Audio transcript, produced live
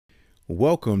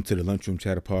Welcome to the Lunchroom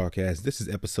Chatter Podcast. This is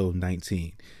episode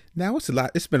 19. Now,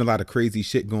 it's been a lot of crazy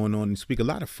shit going on this week, a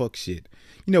lot of fuck shit.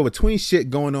 You know, between shit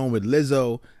going on with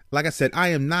Lizzo, like I said, I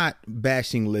am not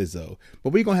bashing Lizzo,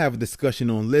 but we're going to have a discussion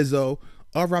on Lizzo,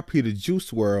 R.I.P. to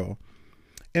Juice WRLD.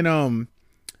 And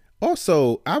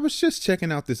also, I was just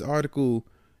checking out this article.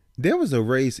 There was a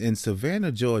race in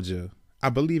Savannah, Georgia. I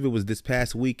believe it was this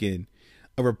past weekend.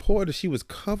 A reporter, she was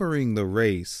covering the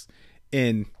race,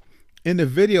 and in the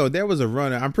video, there was a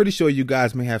runner. I'm pretty sure you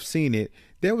guys may have seen it.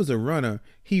 There was a runner.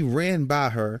 He ran by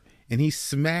her and he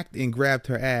smacked and grabbed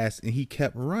her ass and he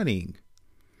kept running.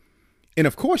 And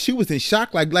of course, she was in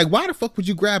shock. Like, why the fuck would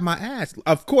you grab my ass?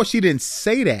 Of course, she didn't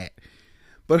say that,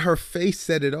 but her face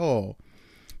said it all.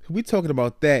 We talking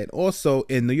about that. Also,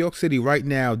 in New York City right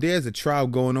now, there's a trial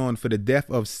going on for the death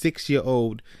of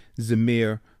 6-year-old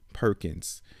Zamir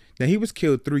Perkins. Now, he was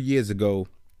killed 3 years ago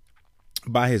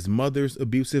by his mother's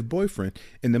abusive boyfriend,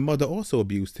 and the mother also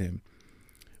abused him.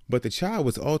 But the child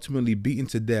was ultimately beaten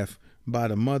to death by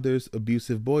the mother's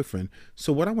abusive boyfriend.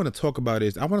 So what I want to talk about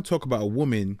is, I want to talk about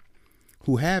women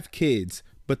who have kids,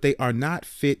 but they are not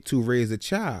fit to raise a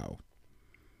child.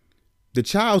 The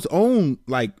child's own,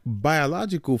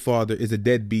 biological father is a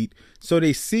deadbeat, so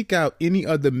they seek out any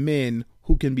other men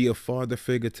who can be a father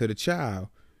figure to the child,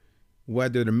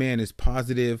 whether the man is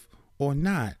positive or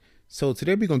not. So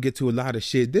today we're going to get to a lot of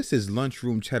shit. This is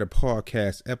Lunchroom Chatter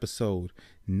Podcast episode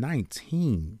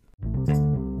 19.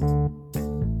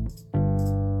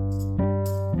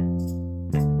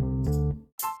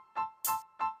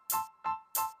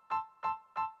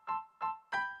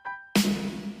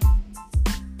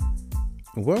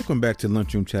 Welcome back to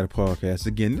Lunchroom Chatter Podcast.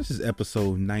 Again, this is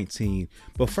episode 19.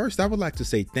 But first, I would like to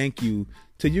say thank you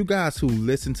to you guys who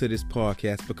listen to this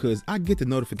podcast, because I get the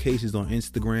notifications on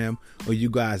Instagram, or you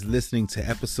guys listening to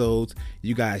episodes,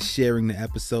 you guys sharing the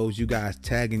episodes, you guys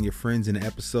tagging your friends in the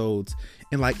episodes.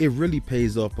 And it really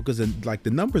pays off, because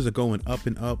the numbers are going up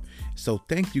and up. So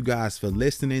thank you guys for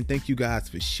listening. Thank you guys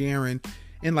for sharing.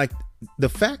 And the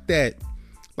fact that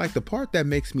the part that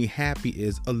makes me happy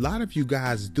is a lot of you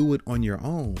guys do it on your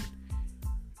own.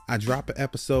 I drop an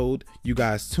episode, you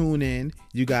guys tune in,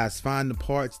 you guys find the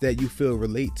parts that you feel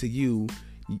relate to you,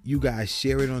 you guys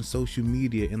share it on social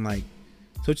media, and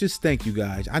so just thank you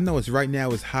guys. I know it's right now,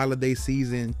 it's holiday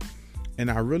season, and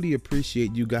I really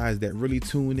appreciate you guys that really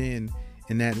tune in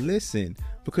and that listen,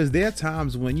 because there are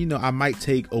times when, I might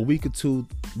take a week or two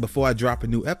before I drop a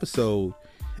new episode.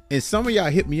 And some of y'all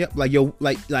hit me up yo,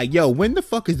 when the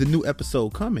fuck is the new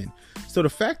episode coming? So the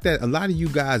fact that a lot of you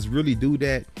guys really do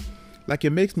that, it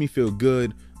makes me feel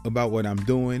good about what I'm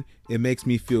doing. It makes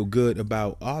me feel good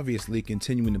about obviously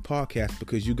continuing the podcast,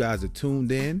 because you guys are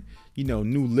tuned in.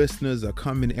 New listeners are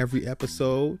coming every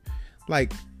episode.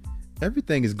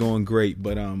 Everything is going great.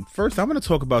 But first, I'm going to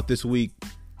talk about this week.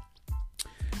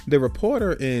 The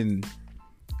reporter in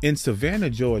Savannah,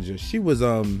 Georgia, she was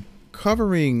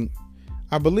covering,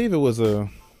 I believe it was a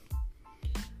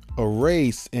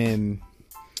race, and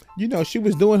she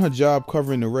was doing her job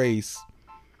covering the race.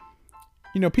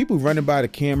 People running by the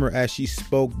camera as she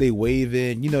spoke, they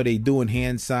waving, they doing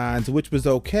hand signs, which was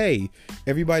okay.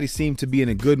 Everybody seemed to be in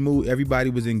a good mood. Everybody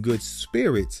was in good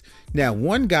spirits. Now,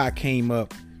 one guy came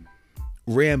up,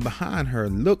 ran behind her,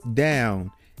 looked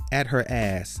down at her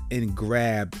ass and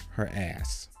grabbed her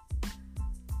ass.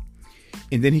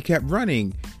 And then he kept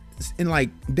running. And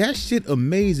that shit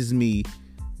amazes me.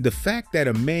 The fact that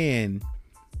a man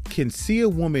can see a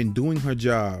woman doing her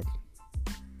job,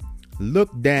 look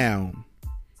down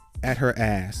at her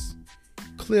ass,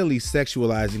 clearly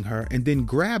sexualizing her, and then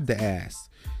grab the ass.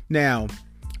 Now,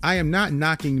 I am not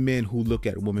knocking men who look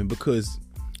at women, because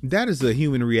that is a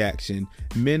human reaction.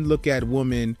 Men look at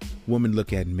women, women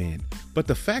look at men. But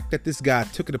the fact that this guy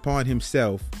took it upon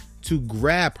himself to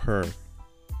grab her,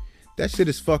 that shit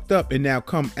is fucked up. And now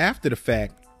come after the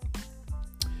fact,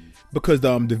 because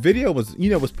the video was,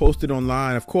 was posted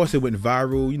online. Of course, it went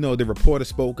viral. The reporter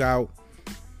spoke out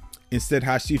and said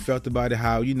how she felt about it,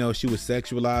 how, she was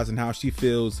sexualized, and how she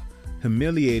feels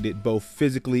humiliated both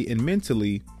physically and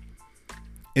mentally.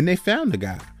 And they found the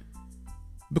guy.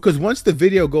 Because once the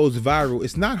video goes viral,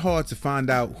 it's not hard to find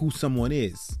out who someone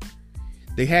is.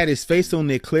 They had his face on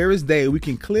there clear as day. We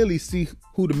can clearly see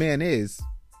who the man is.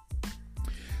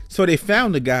 So they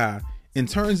found the guy, and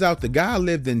turns out the guy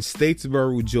lived in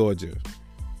Statesboro, Georgia.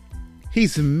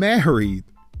 He's married.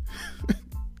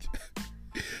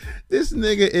 This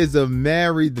nigga is a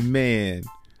married man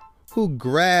who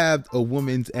grabbed a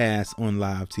woman's ass on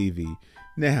live TV.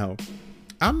 Now,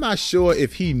 I'm not sure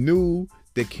if he knew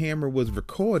the camera was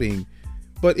recording,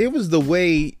 but it was the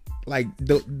way,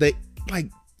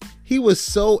 he was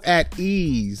so at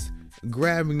ease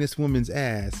grabbing this woman's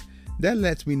ass, that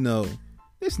lets me know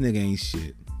this nigga ain't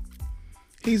shit.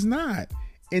 He's not.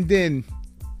 And then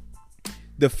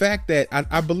the fact that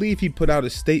I believe he put out a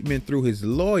statement through his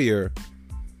lawyer,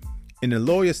 and the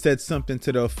lawyer said something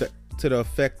to the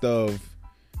effect of,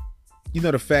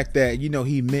 the fact that,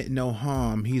 he meant no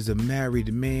harm. He's a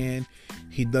married man.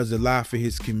 He does a lot for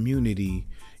his community.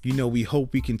 We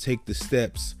hope we can take the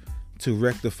steps to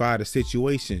rectify the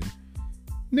situation.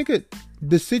 Nigga,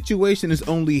 the situation is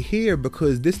only here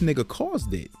because this nigga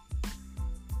caused it.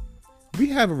 We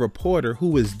have a reporter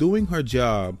who is doing her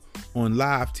job on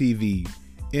live TV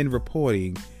in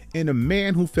reporting, and a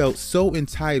man who felt so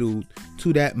entitled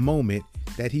to that moment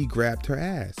that he grabbed her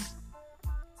ass.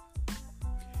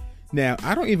 Now,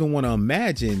 I don't even want to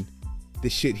imagine the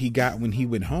shit he got when he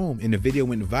went home and the video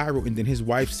went viral, and then his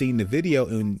wife seen the video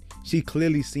and she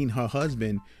clearly seen her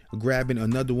husband grabbing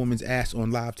another woman's ass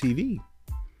on live TV.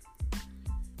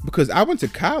 Because I went to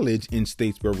college in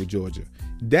Statesboro, Georgia.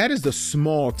 That is a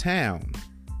small town.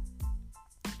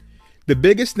 The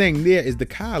biggest thing there is the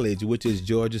college, which is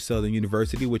Georgia Southern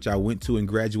University, which I went to and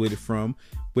graduated from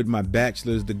with my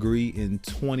bachelor's degree in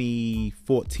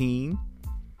 2014.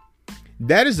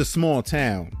 That is a small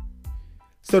town.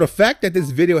 So the fact that this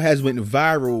video has went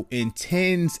viral and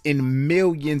tens and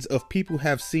millions of people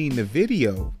have seen the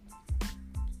video,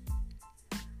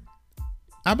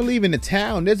 I believe in the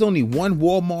town, there's only one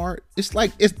Walmart.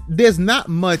 There's not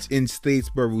much in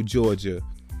Statesboro, Georgia.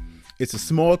 It's a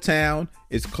small town.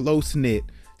 It's close knit.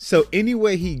 So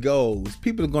anywhere he goes,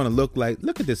 people are going to look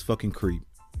at this fucking creep.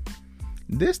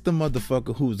 This the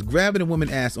motherfucker who's grabbing a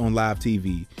woman's ass on live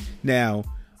TV. Now,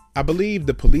 I believe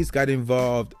the police got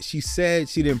involved. She said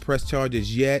she didn't press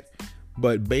charges yet,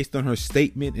 but based on her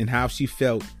statement and how she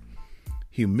felt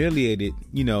humiliated,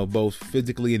 both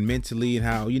physically and mentally, and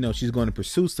how, she's going to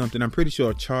pursue something, I'm pretty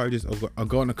sure charges are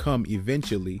going to come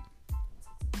eventually.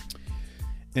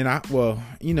 And I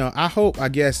hope,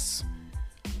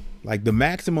 like the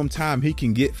maximum time he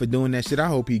can get for doing that shit, I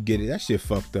hope he get it. That shit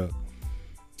fucked up.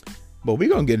 But we're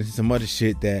going to get into some other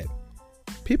shit that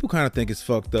people kind of think is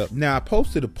fucked up. Now, I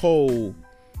posted a poll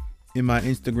in my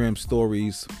Instagram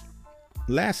stories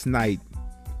last night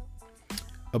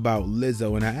about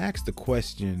Lizzo, and I asked the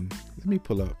question. Let me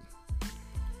pull up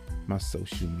my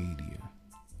social media.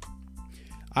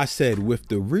 I said, with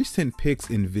the recent pics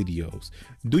and videos,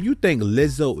 do you think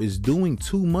Lizzo is doing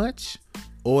too much,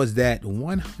 or is that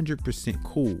 100%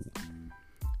 cool?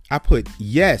 I put,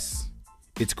 yes,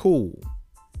 it's cool.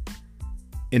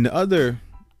 And the other,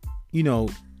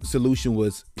 solution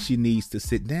was she needs to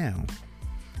sit down.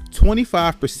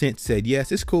 25% said,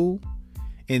 yes, it's cool.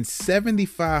 And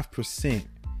 75%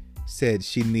 said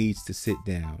she needs to sit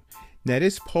down. Now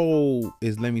this poll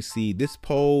is, this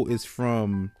poll is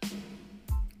from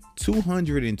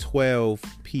 212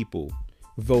 people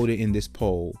voted in this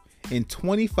poll, and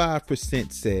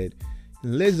 25% said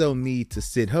Lizzo needs to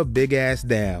sit her big ass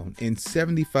down, and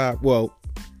 75%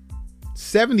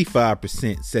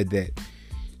 said that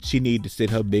she needed to sit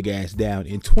her big ass down,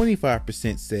 and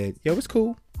 25% said, yo, it's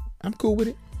cool, I'm cool with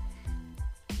it.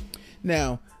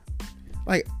 Now,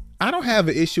 I don't have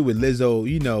an issue with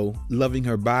Lizzo, loving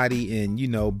her body and,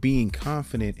 being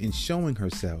confident in showing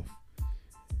herself.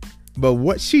 But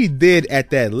what she did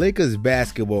at that Lakers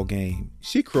basketball game,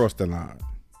 she crossed the line.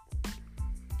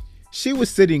 She was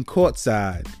sitting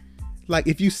courtside.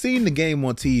 If you've seen the game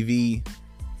on TV,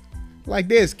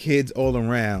 there's kids all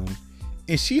around.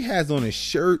 And she has on a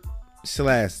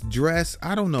shirt/dress.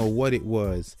 I don't know what it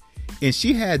was. And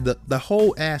she had the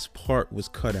whole ass part was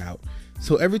cut out.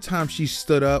 So every time she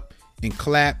stood up and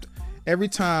clapped, every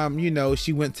time,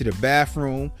 she went to the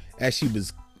bathroom, as she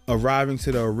was arriving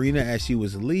to the arena, as she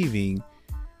was leaving,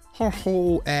 her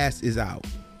whole ass is out.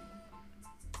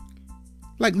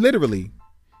 Literally,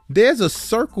 there's a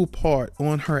circle part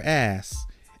on her ass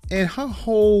and her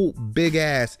whole big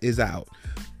ass is out.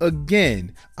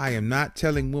 Again, I am not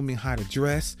telling women how to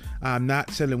dress. I'm not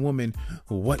telling women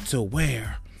what to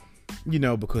wear.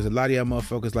 Because a lot of y'all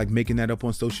motherfuckers making that up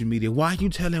on social media. Why are you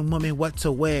telling women what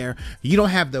to wear? You don't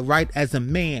have the right as a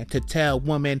man to tell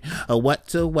women what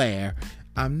to wear.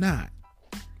 I'm not.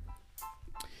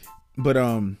 But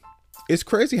it's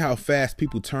crazy how fast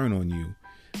people turn on you.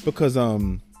 Because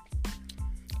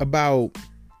about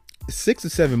 6 or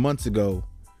 7 months ago,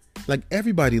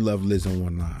 everybody loved Lizzo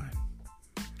online.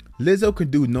 Lizzo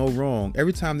could do no wrong.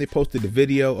 Every time they posted a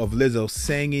video of Lizzo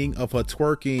singing, of her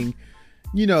twerking,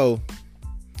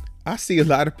 I see a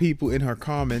lot of people in her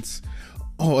comments,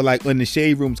 in the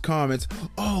Shade Room's comments,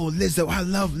 oh, Lizzo, I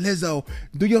love Lizzo.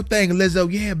 Do your thing, Lizzo.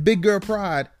 Yeah, big girl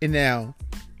pride. And now,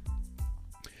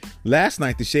 last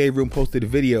night, the Shade Room posted a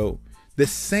video The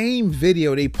same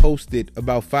video they posted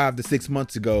about 5 to 6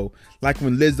 months ago, like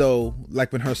when Lizzo,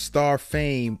 like when her star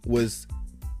fame was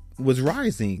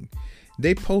rising.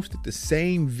 They posted the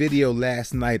same video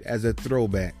last night as a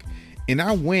throwback. And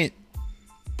I went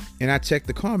and I checked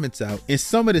the comments out. And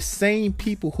some of the same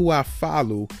people who I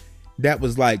follow that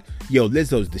was like, yo,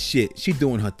 Lizzo's the shit. She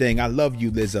doing her thing. I love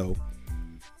you, Lizzo.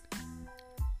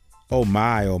 Oh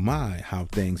my, how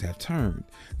things have turned.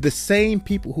 The same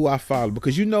people who I follow,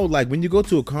 because you know, like when you go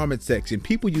to a comment section,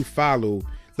 people you follow,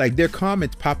 like their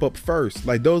comments pop up first.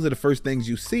 Like those are the first things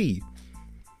you see.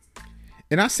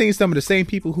 And I seen some of the same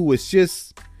people who was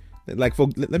just like,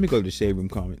 let me go to the Shade Room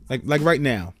comment. Like right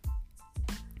now,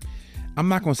 I'm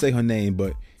not gonna say her name,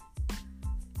 but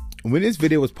when this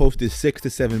video was posted 6 to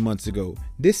 7 months ago,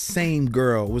 this same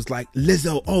girl was like,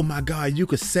 Lizzo, oh my God, you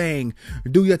could sing.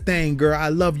 Do your thing, girl. I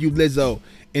love you, Lizzo.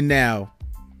 And now,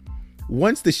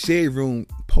 once the Shade Room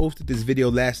posted this video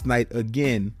last night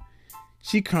again,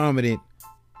 she commented,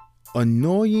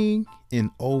 annoying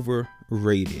and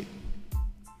overrated.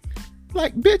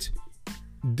 Like, bitch,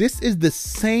 this is the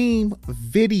same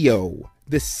video,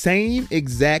 the same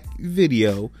exact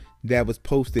video that was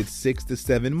posted 6 to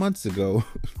 7 months ago.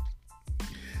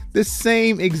 The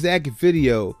same exact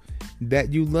video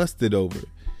that you lusted over.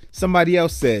 Somebody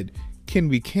else said, can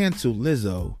we cancel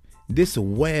Lizzo? This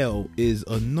whale is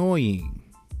annoying.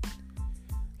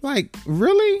 Like,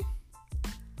 really?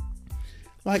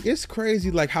 Like, it's crazy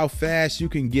like how fast you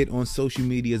can get on social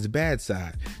media's bad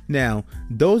side. Now,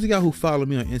 those of y'all who follow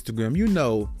me on Instagram, you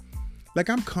know, like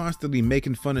I'm constantly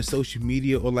making fun of social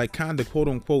media or like kind of quote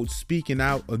unquote speaking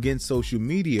out against social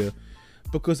media,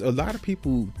 because a lot of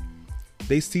people,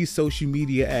 they see social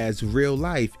media as real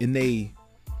life, and they,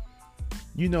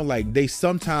 you know, like they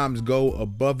sometimes go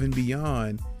above and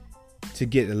beyond to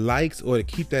get likes or to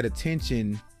keep that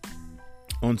attention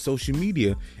on social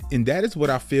media. And that is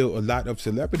what I feel a lot of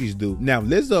celebrities do. Now,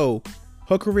 Lizzo,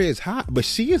 her career is hot, but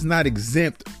she is not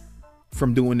exempt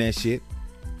from doing that shit,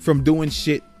 from doing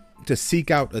shit to seek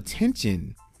out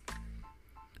attention.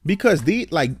 Because the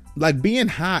like being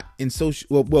hot in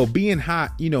social, well being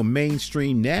hot, you know,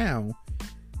 mainstream now,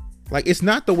 like it's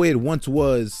not the way it once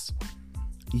was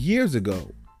years ago.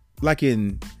 Like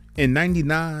in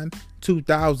 99,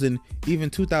 2000, even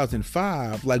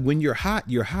 2005, like when you're hot,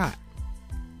 you're hot.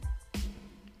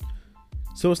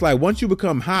 So it's like once you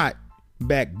become hot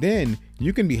back then,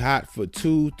 you can be hot for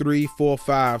 2, 3, 4,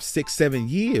 5, 6, 7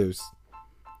 years.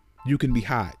 You can be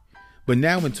hot. But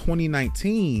now in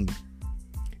 2019,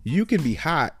 you can be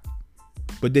hot,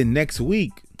 but then next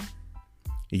week,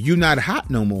 you're not hot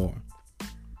no more.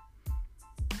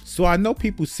 So I know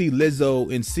people see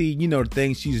Lizzo and see, you know, the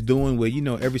things she's doing where, you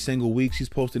know, every single week she's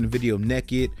posting a video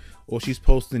naked, or she's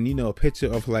posting, you know, a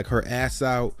picture of like her ass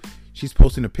out. She's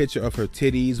posting a picture of her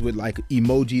titties with like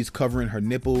emojis covering her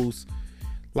nipples.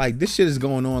 Like this shit is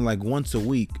going on like once a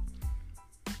week.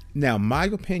 Now, my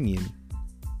opinion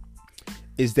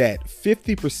is that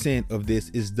 50% of this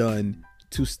is done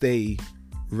to stay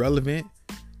relevant,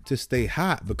 to stay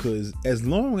hot, because as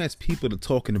long as people are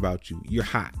talking about you, you're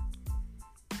hot.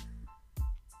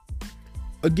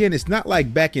 Again, it's not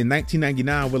like back in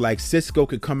 1999 where like Cisco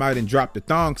could come out and drop the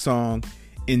thong song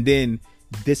and then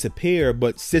disappear,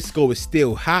 but Cisco is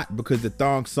still hot because the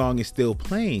thong song is still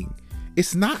playing.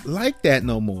 It's not like that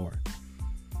no more.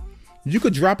 You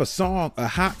could drop a song, a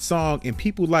hot song, and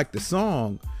people like the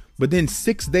song, but then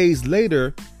 6 days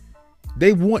later,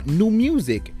 they want new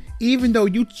music, even though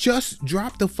you just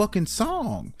dropped the fucking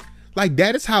song. Like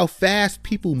that is how fast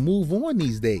people move on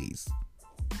these days.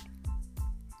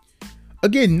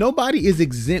 Again, nobody is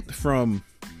exempt from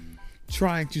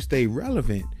trying to stay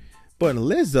relevant. But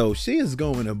Lizzo, she is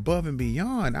going above and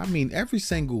beyond. I mean, every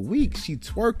single week she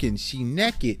twerking, she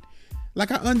naked.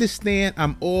 Like I understand,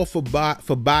 I'm all for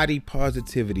body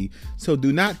positivity. So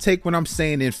do not take what I'm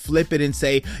saying and flip it and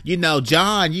say, you know,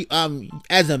 John, you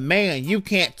as a man, you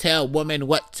can't tell women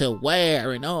what to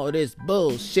wear and all this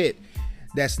bullshit.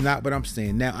 That's not what I'm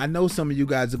saying. Now, I know some of you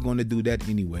guys are going to do that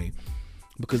anyway.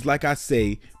 Because like I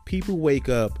say, people wake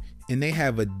up and they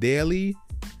have a daily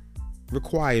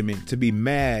requirement to be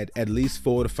mad at least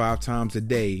 4 to 5 times a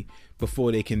day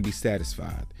before they can be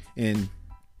satisfied. And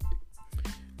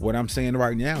what I'm saying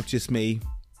right now just may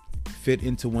fit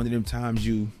into one of them times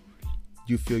you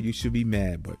feel you should be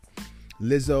mad. But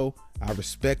Lizzo, I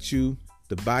respect you,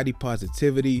 the body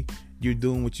positivity, you're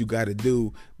doing what you got to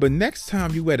do. But next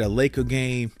time you at a Laker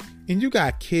game and you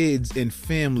got kids and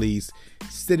families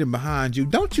sitting behind you,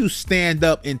 don't you stand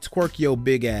up and twerk your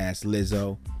big ass,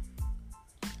 Lizzo.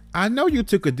 I know you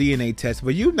took a DNA test,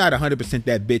 but you're not 100%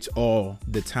 that bitch all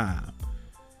the time.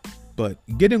 But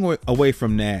getting away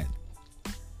from that,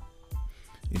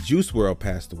 Juice WRLD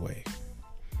passed away.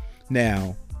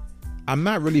 Now, I'm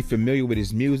not really familiar with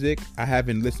his music. I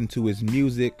haven't listened to his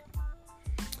music,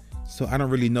 so I don't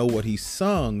really know what he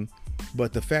sung.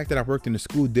 But the fact that I worked in the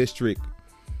school district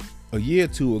a year or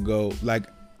two ago, like,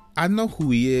 I know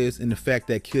who he is, and the fact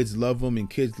that kids love him and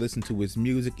kids listen to his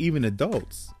music, even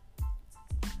adults.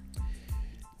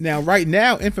 Now, right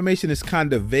now, information is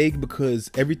kind of vague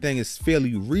because everything is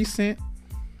fairly recent.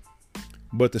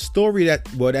 But the story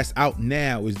that's out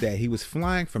now is that he was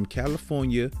flying from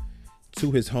California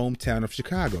to his hometown of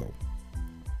Chicago.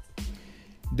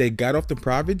 They got off the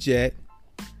private jet,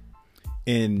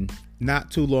 and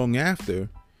not too long after,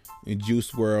 in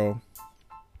Juice WRLD,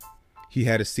 he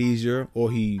had a seizure,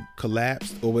 or he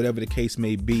collapsed, or whatever the case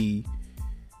may be,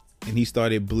 and he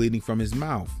started bleeding from his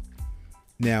mouth.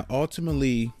 Now,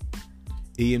 ultimately,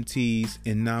 EMTs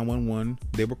and 911,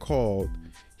 they were called.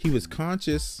 He was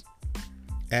conscious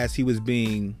as he was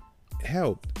being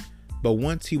helped, but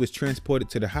once he was transported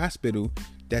to the hospital,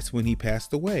 that's when he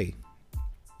passed away.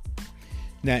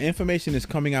 Now, information is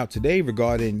coming out today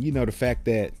regarding, the fact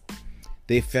that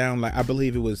they found, like, I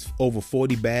believe it was over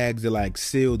 40 bags of, like,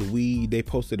 sealed weed. They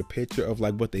posted a picture of,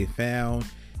 like, what they found.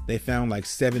 They found, like,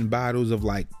 7 bottles of,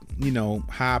 like,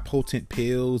 high potent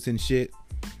pills and shit.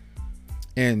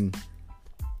 And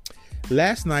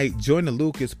last night, Joyner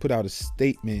Lucas put out a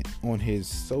statement on his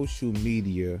social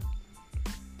media.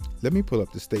 Let me pull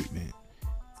up the statement.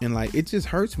 And, like, it just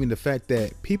hurts me, the fact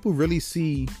that people really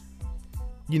see,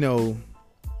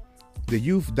 the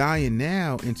youth dying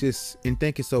now and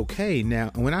think it's okay.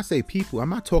 Now, when I say people, I'm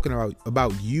not talking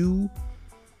about you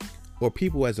or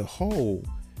people as a whole.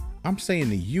 I'm saying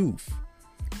the youth,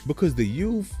 because the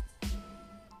youth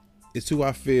is who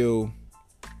I feel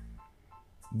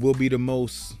will be the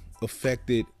most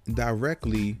affected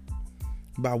directly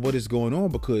by what is going on.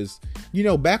 Because,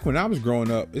 back when I was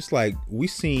growing up, it's like we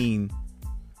seen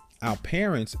our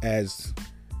parents as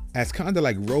kind of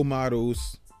like role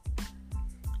models,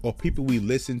 or people we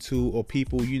listen to, or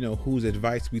people, whose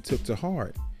advice we took to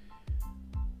heart.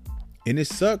 And it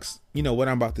sucks, what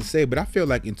I'm about to say, but I feel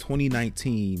like in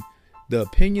 2019, the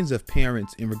opinions of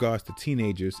parents in regards to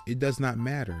teenagers, it does not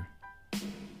matter.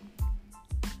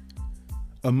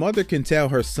 A mother can tell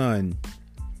her son,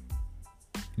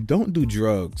 don't do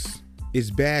drugs.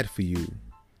 It's bad for you.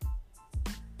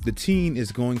 The teen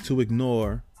is going to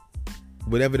ignore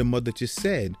whatever the mother just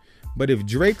said. But if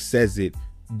Drake says it,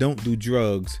 don't do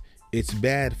drugs, it's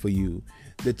bad for you,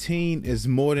 the teen is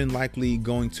more than likely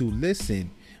going to listen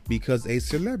because a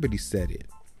celebrity said it.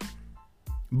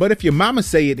 But if your mama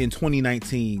say it in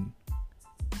 2019,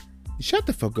 shut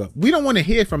the fuck up. We don't want to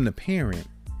hear from the parent.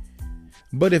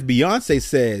 But if Beyonce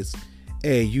says,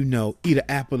 hey, eat an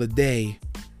apple a day,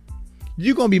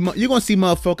 you're gonna see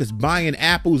motherfuckers buying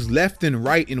apples left and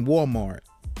right in Walmart.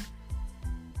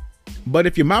 But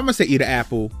if your mama say eat an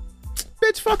apple,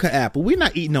 bitch, fuck an apple. We're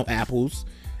not eating no apples.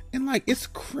 And, like, it's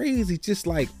crazy, just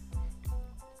like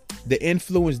the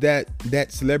influence that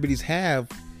celebrities have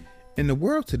in the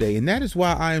world today. And that is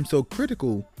why I am so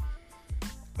critical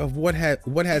of what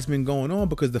has been going on,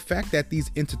 because the fact that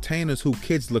these entertainers who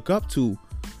kids look up to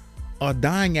are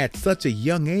dying at such a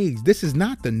young age, this is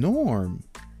not the norm.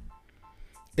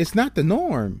 It's not the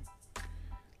norm.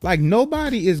 Like,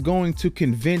 nobody is going to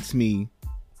convince me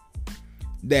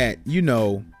that,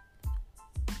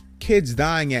 kids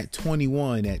dying at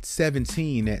 21, at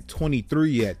 17, at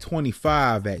 23, at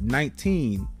 25, at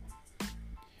 19,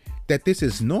 that this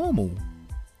is normal.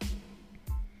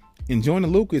 And Joyner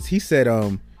Lucas, he said,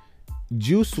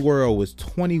 Juice WRLD was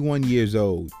 21 years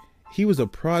old. He was a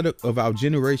product of our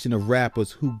generation of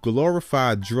rappers who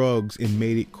glorified drugs and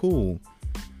made it cool.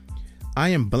 I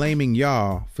am blaming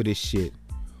y'all for this shit.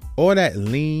 All that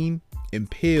lean and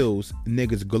pills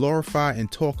niggas glorify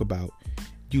and talk about.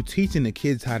 You teaching the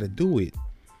kids how to do it.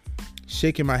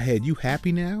 Shaking my head. You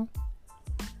happy now?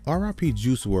 R.I.P.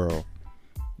 Juice WRLD.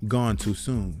 Gone too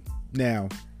soon. Now,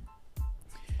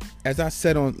 as I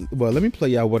said let me play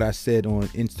y'all what I said on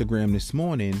Instagram this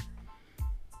morning,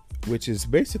 which is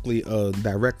basically a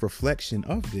direct reflection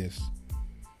of this.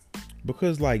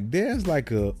 Because, like, there's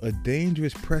like a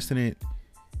dangerous precedent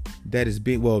that has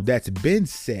been, that's been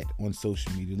set on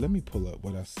social media. Let me pull up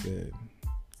what I said.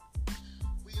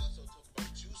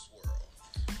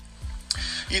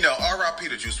 R.I.P.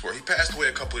 to Juice WRLD. He passed away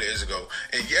a couple of days ago.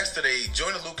 And yesterday,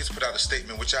 Joyner Lucas put out a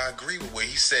statement, which I agree with, where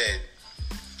he said,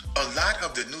 a lot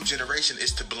of the new generation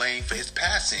is to blame for his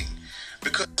passing.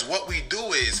 Because what we do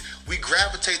is we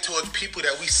gravitate towards people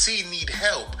that we see need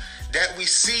help, that we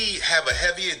see have a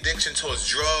heavy addiction towards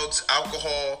drugs,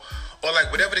 alcohol, or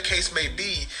like whatever the case may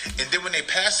be. And then when they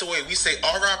pass away, we say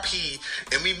RIP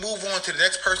and we move on to the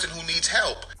next person who needs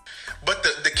help. But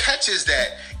the catch is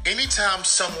that anytime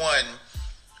someone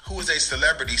who is a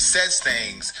celebrity says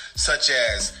things such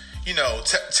as, you know,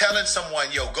 telling someone,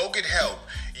 yo, go get help.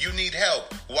 You need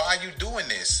help. Why are you doing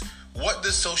this? What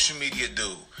does social media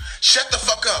do? Shut the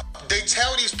fuck up. They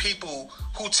tell these people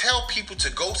who tell people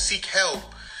to go seek help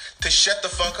to shut the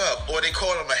fuck up, or they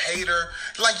call them a hater.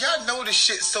 Like, y'all know the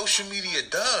shit social media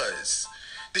does.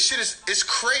 This shit is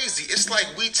crazy. It's like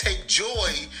we take joy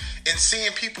in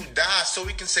seeing people die so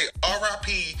we can say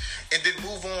RIP and then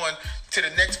move on to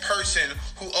the next person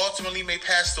who ultimately may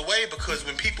pass away, because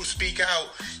when people speak out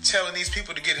telling these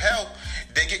people to get help,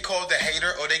 they get called a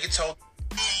hater or they get told.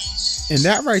 And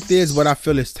that right there is what I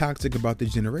feel is toxic about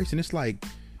this generation. It's like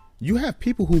you have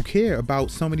people who care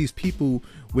about some of these people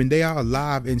when they are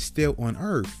alive and still on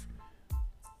earth.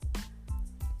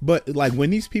 But like when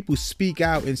these people speak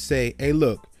out and say, hey,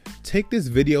 look, take this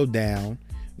video down,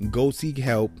 go seek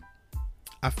help,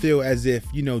 I feel as if,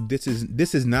 you know, this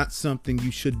is not something you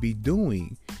should be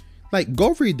doing. Like,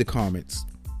 go read the comments.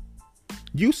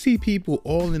 You see people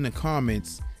all in the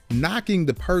comments knocking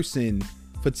the person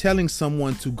for telling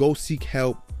someone to go seek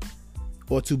help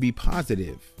or to be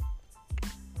positive.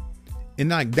 And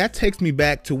like that takes me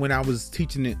back to when I was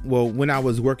teaching it. Well, when I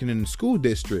was working in the school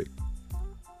district,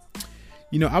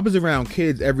 you know, I was around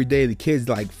kids every day. The kids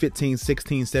like 15,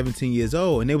 16, 17 years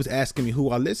old. And they was asking me who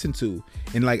I listened to.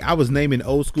 And like, I was naming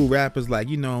old school rappers. Like,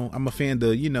 you know, I'm a fan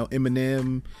of, you know,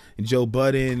 Eminem and Joe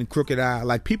Budden, Crooked I,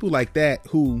 like people like that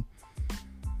who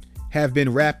have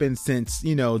been rapping since,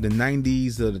 you know, the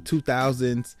 90s or the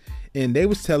 2000s. And they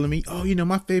was telling me, oh, you know,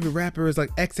 my favorite rapper is like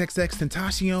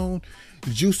XXXTentacion,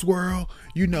 Juice WRLD,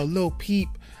 you know, Lil Peep.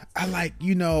 I like,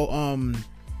 you know,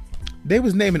 they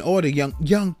was naming all the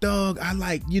young Thug. I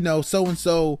like, you know,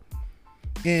 so-and-so.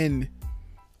 And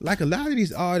like a lot of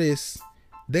these artists,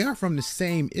 they are from the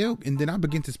same ilk. And then I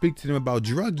begin to speak to them about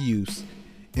drug use.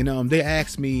 And they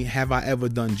asked me, have I ever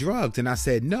done drugs? And I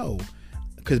said, no.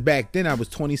 Because back then I was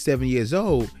 27 years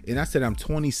old. And I said, I'm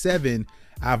 27.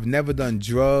 I've never done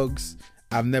drugs.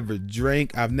 I've never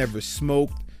drank. I've never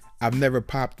smoked. I've never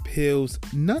popped pills.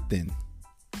 Nothing.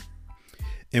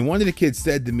 And one of the kids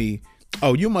said to me,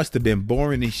 oh, you must have been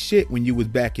boring as shit when you was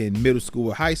back in middle school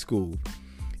or high school.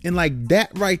 And like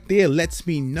that right there lets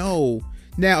me know.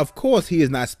 Now, of course, he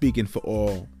is not speaking for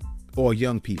all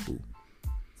young people.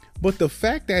 But the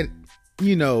fact that,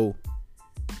 you know,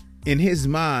 in his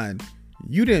mind,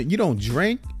 you don't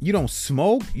drink, you don't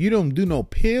smoke, you don't do no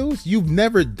pills, you've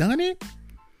never done it.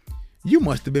 You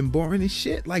must have been boring as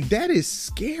shit. Like, that is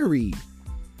scary.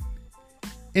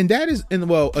 And that is, and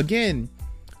well, again,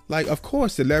 like, of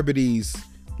course, celebrities,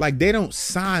 like, they don't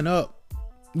sign up,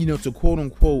 you know, to quote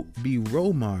unquote be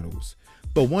role models.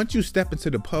 But once you step into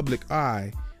the public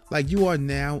eye, like, you are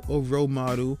now a role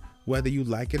model, whether you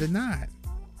like it or not.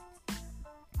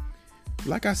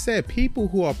 Like I said, people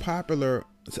who are popular,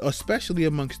 especially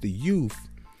amongst the youth,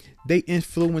 they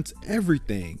influence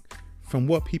everything from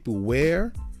what people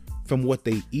wear, from what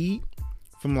they eat,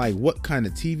 from like what kind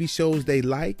of TV shows they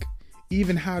like,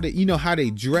 even how they, you know, how they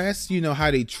dress, you know,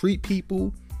 how they treat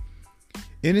people.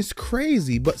 And it's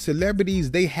crazy, but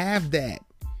celebrities, they have that.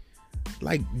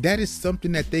 Like, that is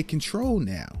something that they control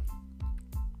now.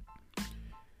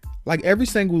 Like every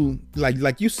single,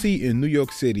 like you see in New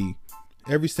York City,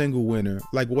 every single winter,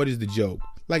 like, what is the joke?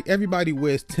 Like, everybody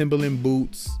wears Timberland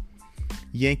boots,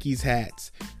 Yankees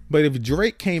hats. But if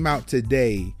Drake came out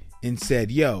today and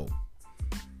said, yo,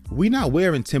 we not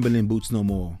wearing Timberland boots no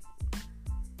more,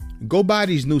 go buy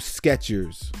these new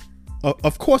Skechers.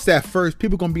 Of course, at first,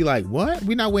 people gonna be like, what?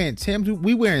 We not wearing Timbs,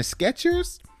 we wearing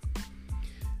Skechers?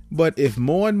 But if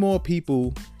more and more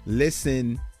people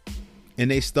listen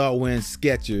and they start wearing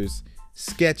Skechers,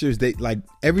 they like,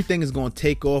 everything is gonna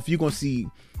take off. You're gonna see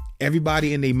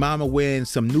everybody and their mama wearing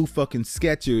some new fucking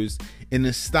Skechers, and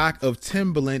the stock of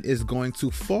Timberland is going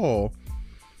to fall,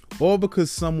 all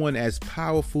because someone as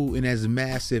powerful and as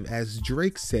massive as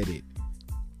Drake said it.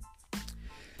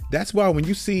 That's why when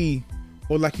you see,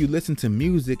 or like you listen to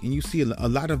music and you see a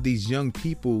lot of these young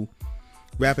people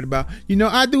rapping about, you know,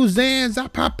 I do Zans, I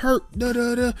pop perk, da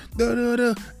da da da da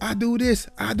da, I do this,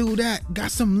 I do that, got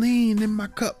some lean in my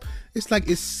cup. It's like,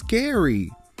 it's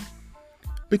scary.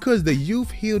 Because the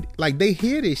youth like, they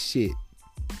hear this shit.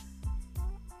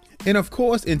 And of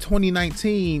course, in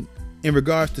 2019, in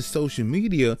regards to social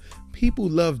media, people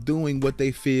love doing what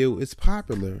they feel is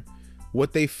popular,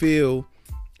 what they feel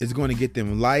is going to get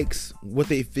them likes, what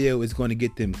they feel is going to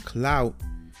get them clout,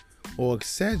 or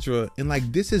etc. And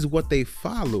like, this is what they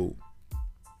follow.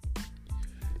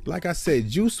 Like I said,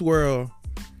 Juice WRLD,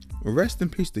 rest in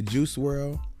peace to Juice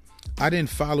WRLD. I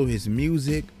didn't follow his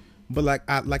music, but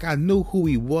I knew who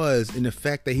he was, and the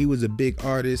fact that he was a big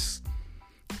artist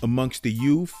amongst the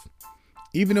youth,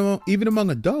 even among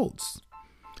adults.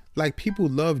 Like, people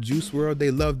love Juice WRLD,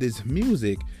 they love this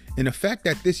music, and the fact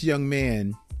that this young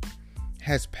man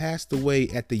has passed away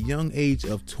at the young age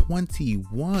of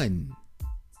 21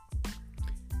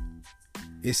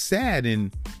 is sad.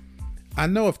 And I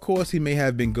know, of course, he may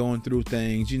have been going through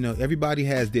things. You know, everybody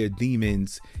has their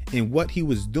demons, and what he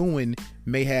was doing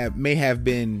may have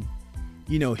been,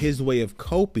 you know, his way of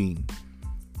coping.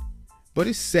 But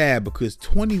it's sad because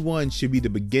 21 should be the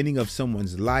beginning of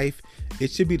someone's life.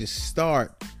 It should be the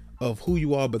start of who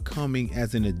you are becoming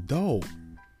as an adult.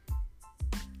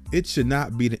 It should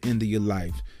not be the end of your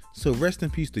life. So rest in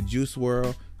peace to Juice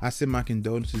WRLD. I send my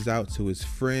condolences out to his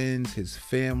friends, his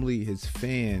family, his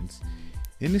fans.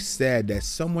 And it's sad that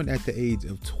someone at the age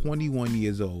of 21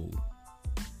 years old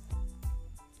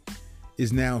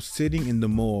is now sitting in the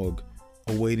morgue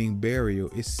awaiting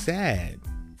burial. It's sad.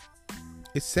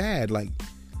 It's sad. Like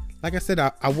I said,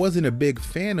 I wasn't a big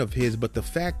fan of his, but the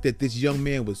fact that this young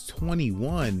man was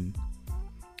 21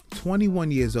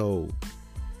 years old,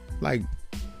 like,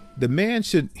 the man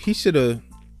should have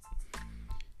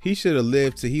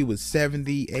lived till he was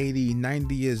 70, 80,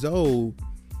 90 years old,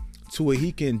 to where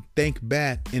he can think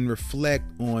back and reflect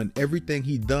on everything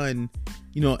he done,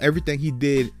 you know, everything he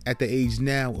did at the age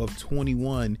now of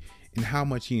 21, and how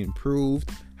much he improved,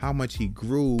 how much he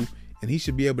grew. And he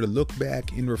should be able to look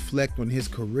back and reflect on his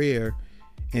career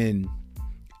and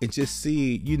just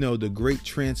see, you know, the great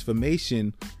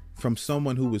transformation from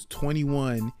someone who was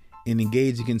 21 and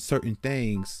engaging in certain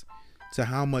things to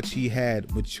how much he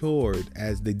had matured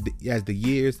as the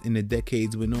years and the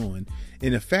decades went on.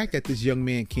 And the fact that this young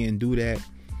man can't do that,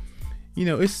 you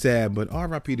know, it's sad. But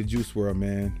R.I.P. to Juice WRLD,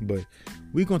 man. But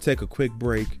we're going to take a quick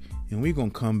break and we're going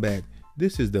to come back.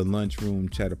 This is the Lunchroom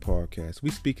Chatter Podcast.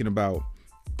 We're speaking about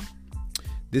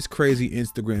this crazy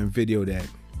Instagram video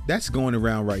that's going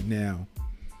around right now.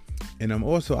 And I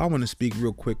want to speak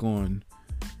real quick on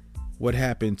what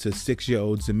happened to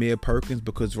 6-year-old Zamir Perkins,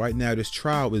 because right now this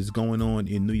trial is going on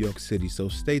in New York City. So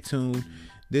stay tuned.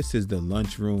 This is the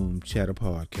Lunchroom Chatter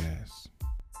Podcast.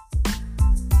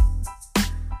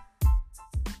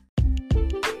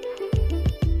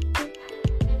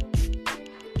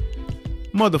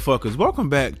 Motherfuckers, welcome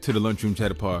back to the Lunchroom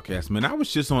Chatter Podcast. Man, I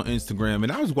was just on Instagram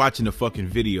and I was watching a fucking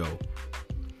video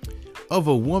of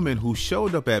a woman who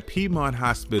showed up at Piedmont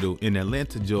Hospital in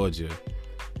Atlanta, Georgia,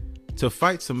 to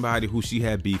fight somebody who she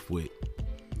had beef with.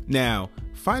 Now,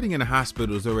 fighting in a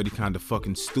hospital is already kind of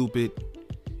fucking stupid,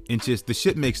 and just the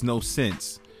shit makes no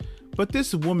sense. But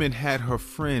this woman had her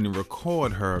friend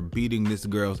record her beating this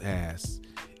girl's ass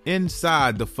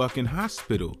inside the fucking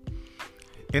hospital.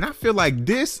 And I feel like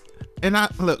this, and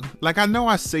I know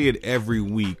I say it every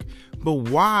week, but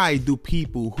why do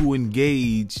people who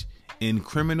engage in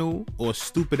criminal or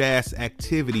stupid ass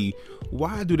activity,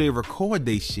 why do they record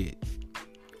they shit?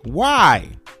 Why?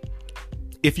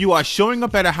 If you are showing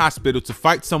up at a hospital to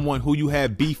fight someone who you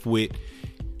have beef with,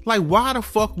 like, why the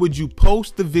fuck would you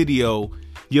post the video?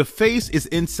 Your face is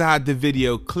inside the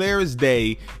video, clear as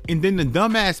day, and then the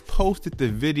dumbass posted the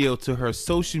video to her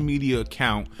social media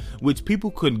account, which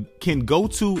people can go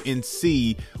to and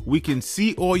see. We can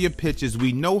see all your pictures.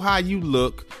 We know how you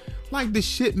look. Like, the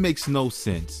shit makes no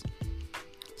sense.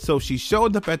 So she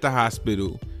showed up at the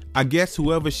hospital. I guess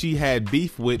whoever she had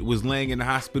beef with was laying in the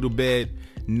hospital bed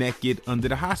naked under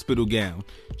the hospital gown.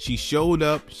 She showed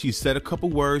up, she said a couple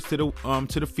words to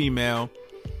the female,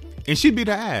 and she beat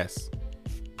her ass.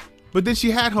 But then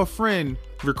she had her friend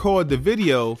record the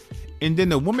video, and then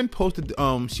the woman posted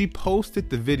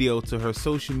the video to her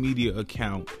social media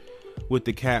account with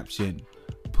the caption,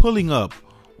 "Pulling up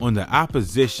on the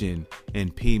opposition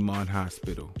in Piedmont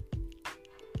Hospital."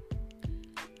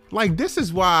 Like, this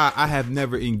is why I have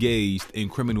never engaged in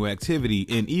criminal activity.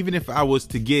 And even if I was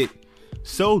to get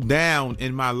so down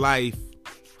in my life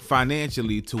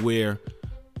financially to where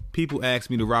people ask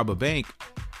me to rob a bank,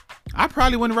 I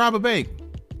probably wouldn't rob a bank.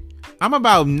 I'm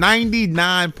about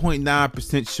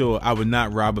 99.9% sure I would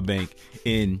not rob a bank.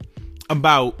 And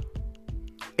about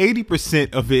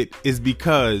 80% of it is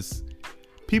because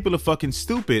people are fucking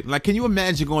stupid. Like, can you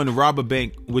imagine going to rob a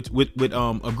bank with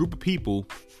a group of people?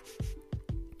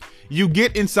 You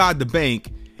get inside the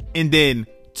bank, and then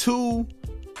 2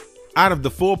 out of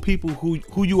the 4 people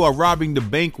who you are robbing the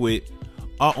bank with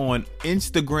are on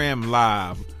Instagram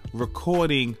Live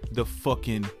recording the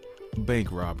fucking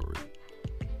bank robbery.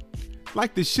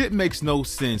 Like, the shit makes no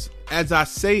sense. As I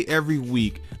say every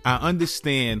week, I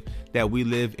understand that we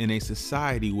live in a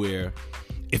society where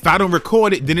if I don't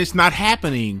record it, then it's not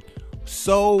happening.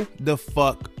 So the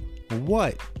fuck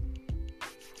what?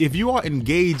 If you are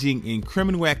engaging in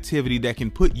criminal activity that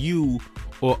can put you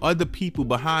or other people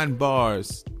behind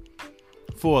bars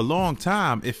for a long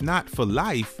time, if not for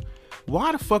life,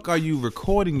 why the fuck are you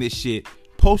recording this shit,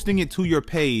 posting it to your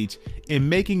page, and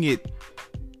making it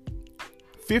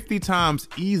 50 times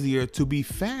easier to be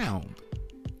found?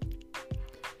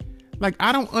 Like,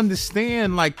 I don't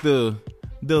understand like the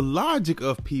logic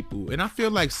of people. And I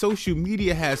feel like social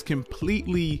media has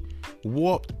completely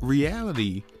warped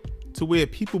reality to where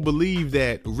people believe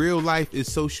that real life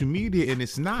is social media, and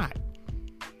it's not.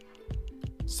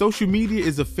 Social media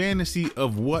is a fantasy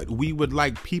of what we would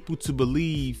like people to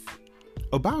believe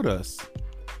about us.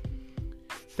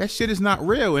 That shit is not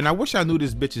real. And I wish I knew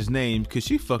this bitch's name, because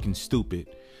she fucking stupid.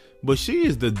 But she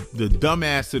is the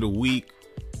dumbass of the week,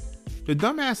 the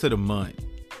dumbass of the month.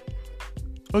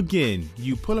 Again,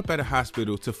 you pull up at a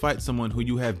hospital to fight someone who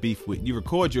you have beef with. You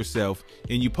record yourself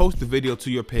and you post the video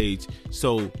to your page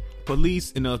so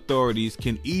police and authorities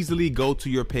can easily go to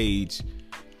your page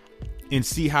and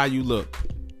see how you look.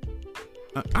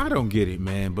 I don't get it,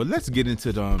 man. But let's get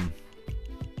into the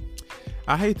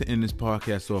I hate to end this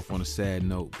podcast off on a sad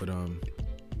note, but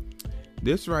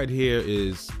this right here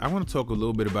is, I want to talk a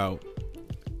little bit about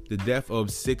the death of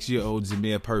 6-year-old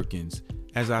Zamir Perkins.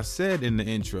 As I said in the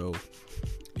intro,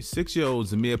 6-year-old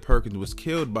Zamir Perkins was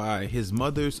killed by his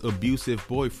mother's abusive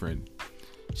boyfriend.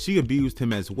 She abused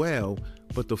him as well,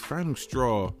 but the final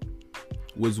straw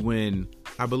was when,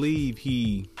 I believe,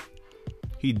 he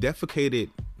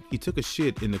defecated, he took a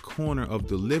shit in the corner of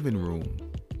the living room,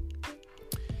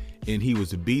 and he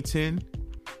was beaten,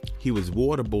 he was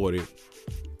waterboarded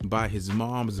by his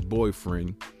mom's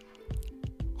boyfriend,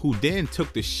 who then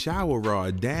took the shower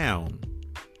rod down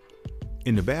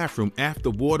in the bathroom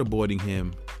after waterboarding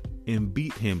him and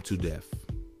beat him to death.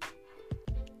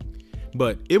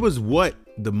 But it was what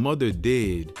the mother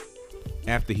did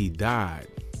after he died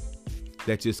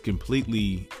that just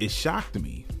completely, it shocked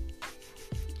me.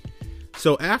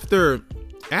 So after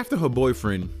her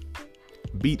boyfriend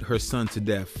beat her son to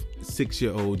death,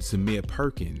 6-year-old Zamir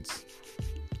Perkins,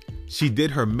 she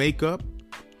did her makeup.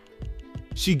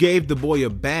 She gave the boy a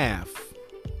bath.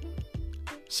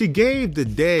 She gave the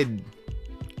dead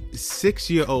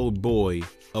 6-year-old boy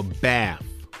a bath.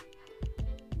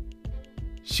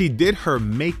 She did her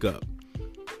makeup.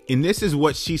 And this is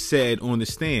what she said on the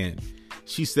stand.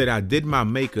 She said, I did my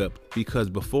makeup because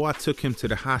before I took him to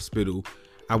the hospital,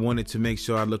 I wanted to make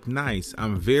sure I looked nice.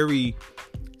 I'm very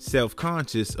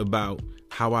self-conscious about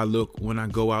how I look when I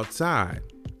go outside.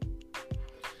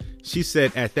 She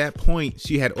said at that point,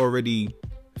 she had already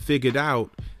figured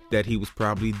out that he was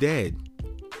probably dead.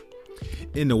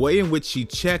 And the way in which she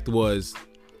checked was,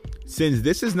 since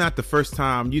this is not the first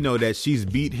time, that she's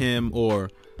beat him or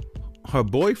her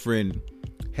boyfriend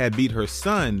had beat her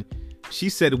son, she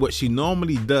said what she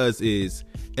normally does is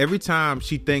every time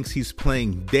she thinks he's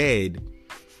playing dead,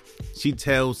 she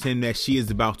tells him that she is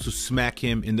about to smack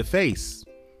him in the face.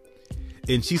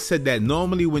 And she said that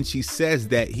normally when she says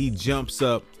that, he jumps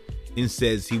up and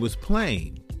says he was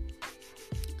playing.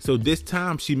 So this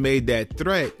time she made that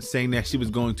threat saying that she was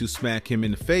going to smack him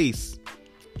in the face,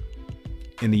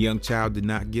 and the young child did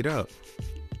not get up.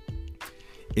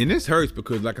 And this hurts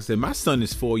because, like I said, my son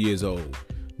is 4 years old.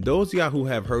 Those of y'all who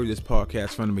have heard this podcast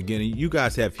from the beginning, you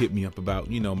guys have hit me up about,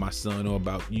 my son, or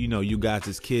about, you guys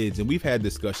as kids, and we've had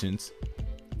discussions.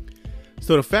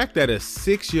 So the fact that a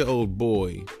 6-year-old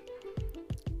boy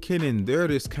can endure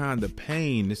this kind of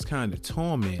pain, this kind of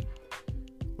torment,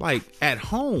 like at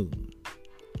home,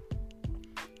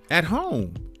 and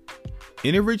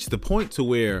it reached the point to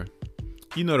where,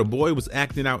 the boy was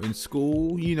acting out in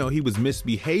school, he was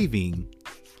misbehaving.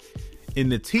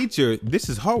 And the teacher, this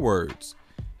is her words,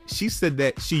 she said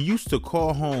that she used to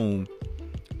call home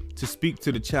to speak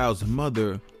to the child's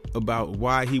mother about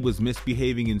why he was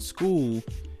misbehaving in school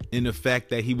and the fact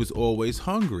that he was always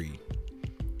hungry.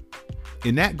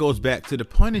 And that goes back to the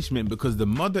punishment, because the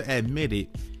mother admitted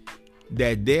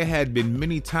that there had been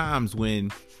many times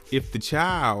when, if the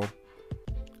child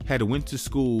had went to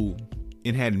school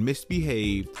and had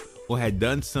misbehaved or had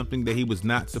done something that he was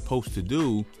not supposed to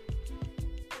do,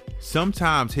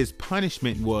 sometimes his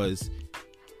punishment was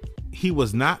he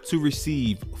was not to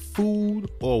receive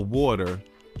food or water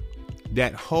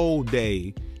that whole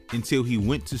day until he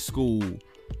went to school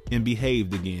and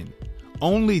behaved again.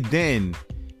 Only then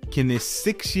can this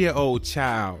 6-year-old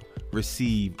child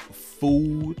receive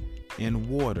food and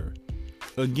water.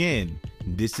 Again,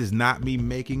 this is not me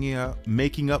making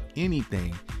up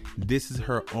anything. This is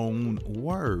her own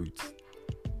words.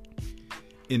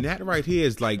 And that right here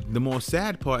is like the most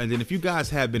sad part. And then if you guys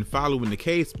have been following the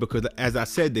case, because as I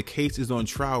said, the case is on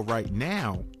trial right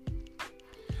now.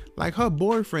 Like her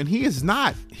boyfriend, he's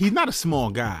not a small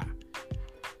guy.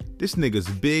 This nigga's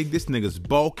big, this nigga's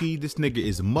bulky, this nigga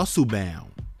is muscle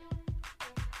bound.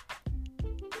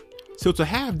 So to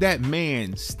have that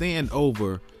man stand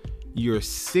over your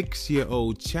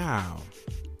 6-year-old child,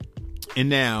 and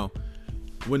now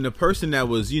when the person that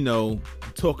was,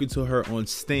 talking to her on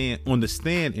the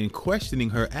stand and questioning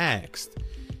her asked,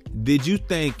 did you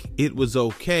think it was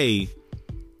okay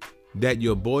that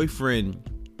your boyfriend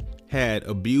had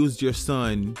abused your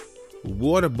son,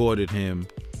 waterboarded him,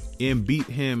 and beat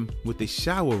him with a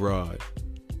shower rod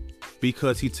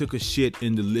because he took a shit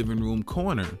in the living room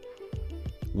corner?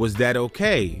 Was that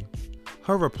okay?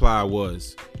 Her reply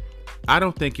was, I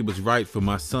don't think it was right for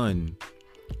my son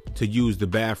to use the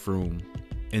bathroom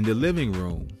in the living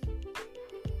room.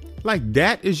 Like,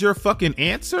 that is your fucking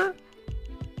answer?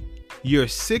 Your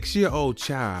 6-year-old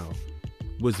child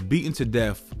was beaten to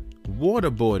death,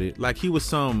 waterboarded like he was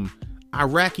some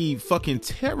Iraqi fucking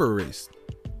terrorist.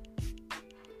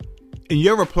 And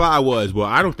your reply was, well,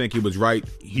 I don't think it was right.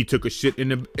 He took a shit in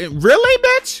the... Really,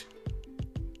 bitch?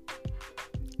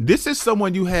 This is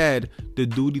someone you had the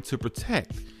duty to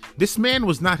protect. This man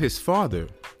was not his father.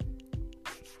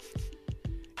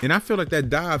 And I feel like that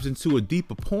dives into a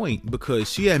deeper point because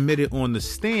she admitted on the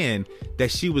stand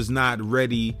that she was not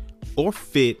ready or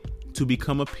fit to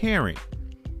become a parent.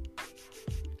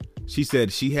 She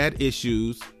said she had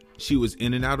issues. She was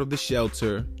in and out of the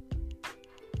shelter.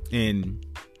 And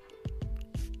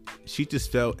she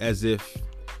just felt as if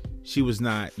she was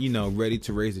not, ready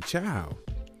to raise a child.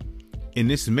 And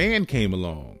this man came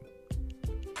along.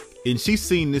 And she's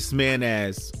seen this man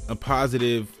as a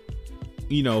positive,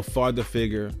 father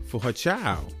figure for her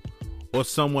child, or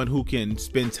someone who can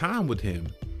spend time with him.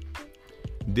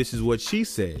 This is what she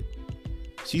said.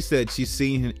 She said she's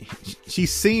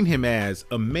seen him as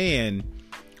a man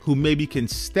who maybe can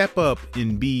step up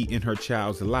and be in her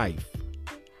child's life.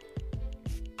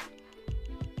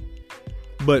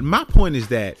 But my point is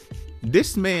that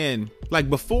this man, like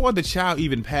before the child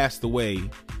even passed away,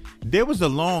 there was a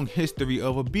long history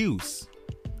of abuse,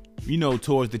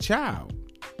 towards the child.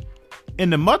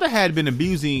 And the mother had been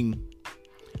abusing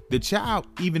the child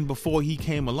even before he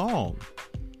came along.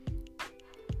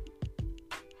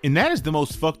 And that is the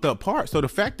most fucked up part. So the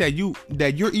fact that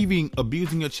you're even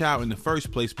abusing your child in the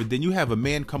first place, but then you have a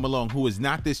man come along who is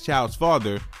not this child's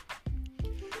father,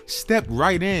 step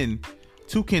right in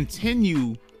to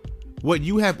continue what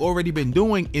you have already been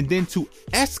doing and then to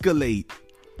escalate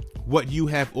what you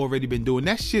have already been doing.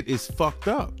 That shit is fucked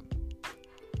up.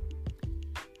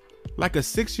 Like a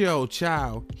 6-year-old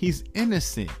child, he's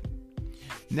innocent.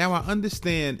 Now I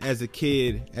understand as a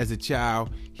kid, as a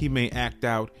child, he may act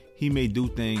out, he may do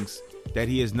things that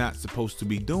he is not supposed to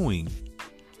be doing.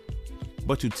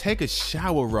 But to take a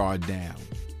shower rod down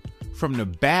from the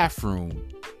bathroom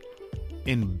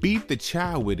and beat the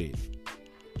child with it,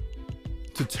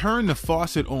 to turn the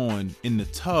faucet on in the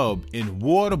tub and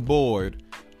waterboard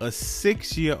a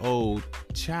 6-year-old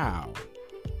child,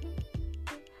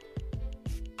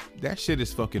 that shit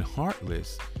is fucking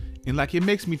heartless. And like, it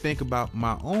makes me think about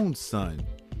my own son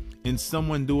and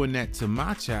someone doing that to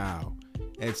my child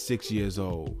at 6 years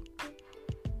old.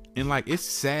 And like, it's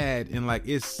sad and like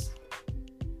it's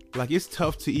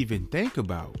tough to even think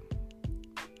about,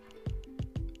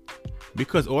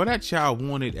 because all that child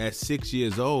wanted at 6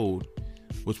 years old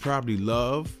was probably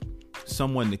love,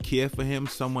 someone to care for him,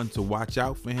 someone to watch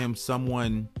out for him,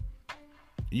 someone,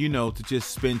 to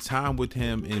just spend time with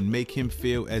him and make him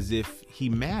feel as if he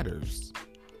matters.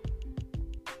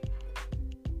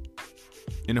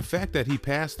 And the fact that he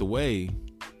passed away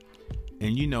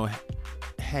and,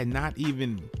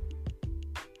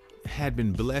 had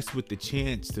been blessed with the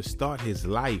chance to start his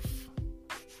life,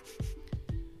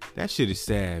 that shit is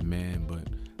sad, man. But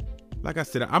like I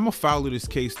said, I'm gonna follow this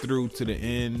case through to the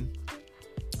end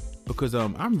because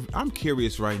I'm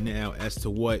curious right now as to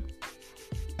what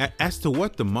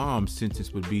the mom's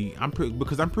sentence would be.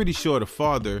 Because I'm pretty sure the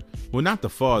father, well, not the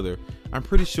father, I'm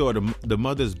pretty sure the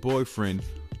mother's boyfriend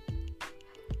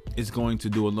is going to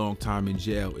do a long time in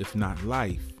jail, if not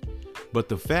life. But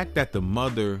the fact that the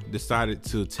mother decided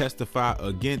to testify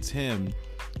against him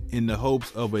in the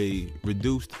hopes of a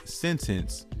reduced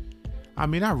sentence, I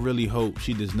mean, I really hope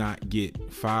she does not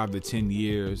get 5 to 10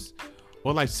 years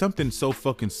or like something so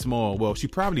fucking small. Well, she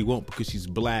probably won't because she's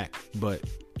black, but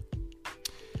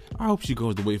I hope she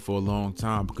goes away for a long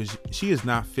time because she is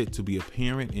not fit to be a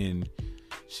parent and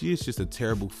she is just a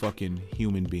terrible fucking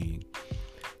human being.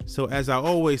 So as I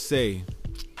always say,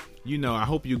 I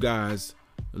hope you guys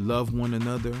love one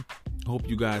another. I hope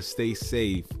you guys stay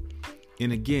safe.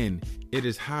 And again, it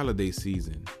is holiday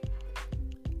season.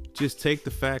 Just take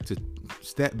the fact to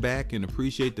step back and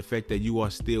appreciate the fact that you are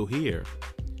still here.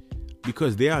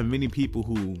 Because there are many people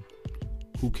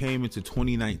who came into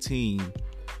 2019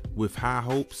 with high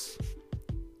hopes,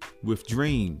 with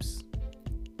dreams,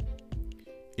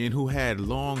 and who had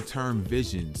long-term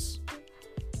visions,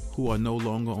 who are no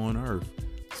longer on earth.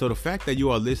 So the fact that you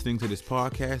are listening to this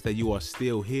podcast, that you are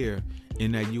still here,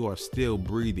 and that you are still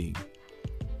breathing,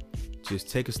 just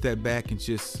take a step back and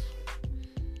just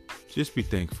be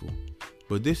thankful.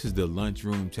 But this is the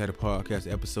Lunchroom Chatter Podcast,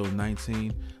 episode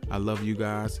 19. I love you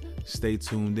guys. Stay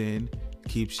tuned in.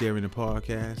 Keep sharing the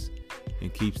podcast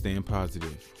and keep staying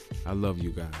positive. I love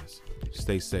you guys.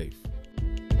 Stay safe.